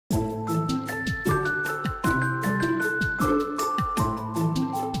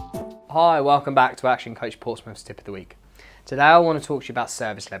Hi, welcome back to ActionCOACH Portsmouth's Tip of the Week. Today I want to talk to you about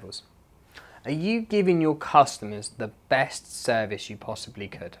service levels. Are you giving your customers the best service you possibly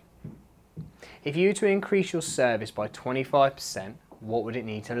could? If you were to increase your service by 25%, what would it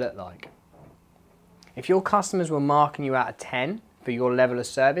need to look like? If your customers were marking you out of 10 for your level of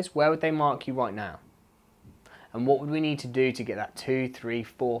service, where would they mark you right now? And what would we need to do to get that 2, 3,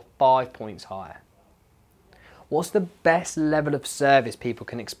 4, 5 points higher? What's the best level of service people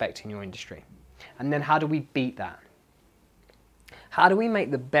can expect in your industry? And then how do we beat that? How do we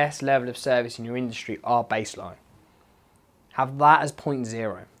make the best level of service in your industry our baseline? Have that as point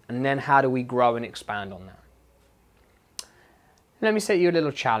 0. And then how do we grow and expand on that? Let me set you a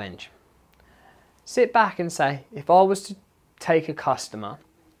little challenge. Sit back and say, if I was to take a customer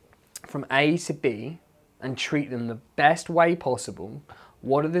from A to B and treat them the best way possible,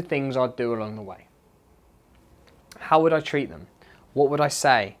 what are the things I'd do along the way? How would I treat them? What would I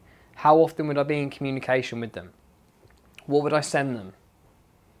say? How often would I be in communication with them? What would I send them?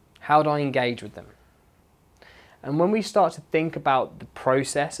 How would I engage with them? And when we start to think about the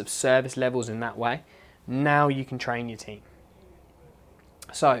process of service levels in that way, now you can train your team.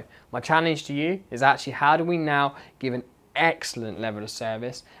 So my challenge to you is actually, how do we now give an excellent level of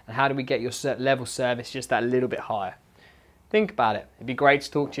service, and how do we get your level service just that little bit higher? Think about it. It'd be great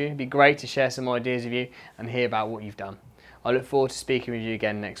to talk to you. It'd be great to share some ideas with you and hear about what you've done. I look forward to speaking with you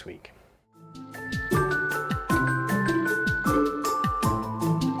again next week.